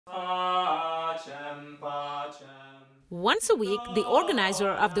Once a week, the organizer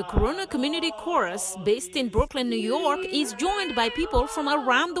of the Corona Community Chorus, based in Brooklyn, New York, is joined by people from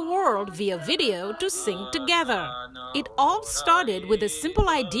around the world via video to sing together. It all started with a simple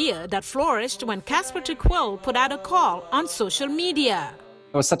idea that flourished when Casper Quill put out a call on social media.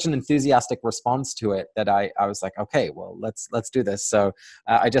 It was such an enthusiastic response to it that I was like, okay, well, let's do this. So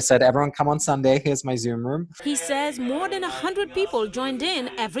I just said, everyone come on Sunday. Here's my Zoom room. He says more than 100 people joined in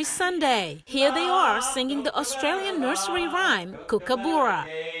every Sunday. Here they are singing the Australian nursery rhyme, Kookaburra.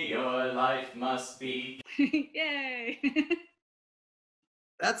 Your life must be. Yay!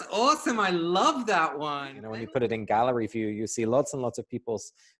 That's awesome. I love that one. You know, when you put it in gallery view, you see lots and lots of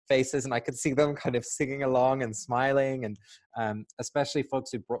people's faces, and I could see them kind of singing along and smiling, and especially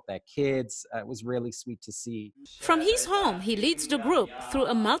folks who brought their kids. It was really sweet to see. From his home, he leads the group through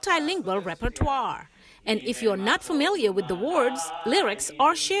a multilingual repertoire. And if you're not familiar with the words, lyrics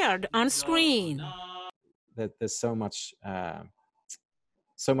are shared on screen. There's so much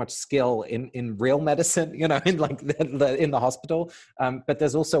skill in real medicine, you know, in like in the hospital. But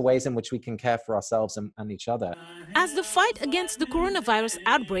there's also ways in which we can care for ourselves and each other. As the fight against the coronavirus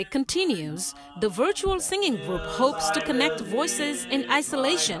outbreak continues, the virtual singing group hopes to connect voices in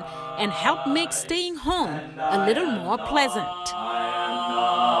isolation and help make staying home a little more pleasant. I am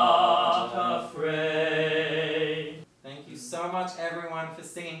not afraid. Thank you so much, everyone, for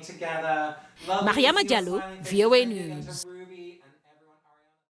singing together. Mariama Diallo, VOA News.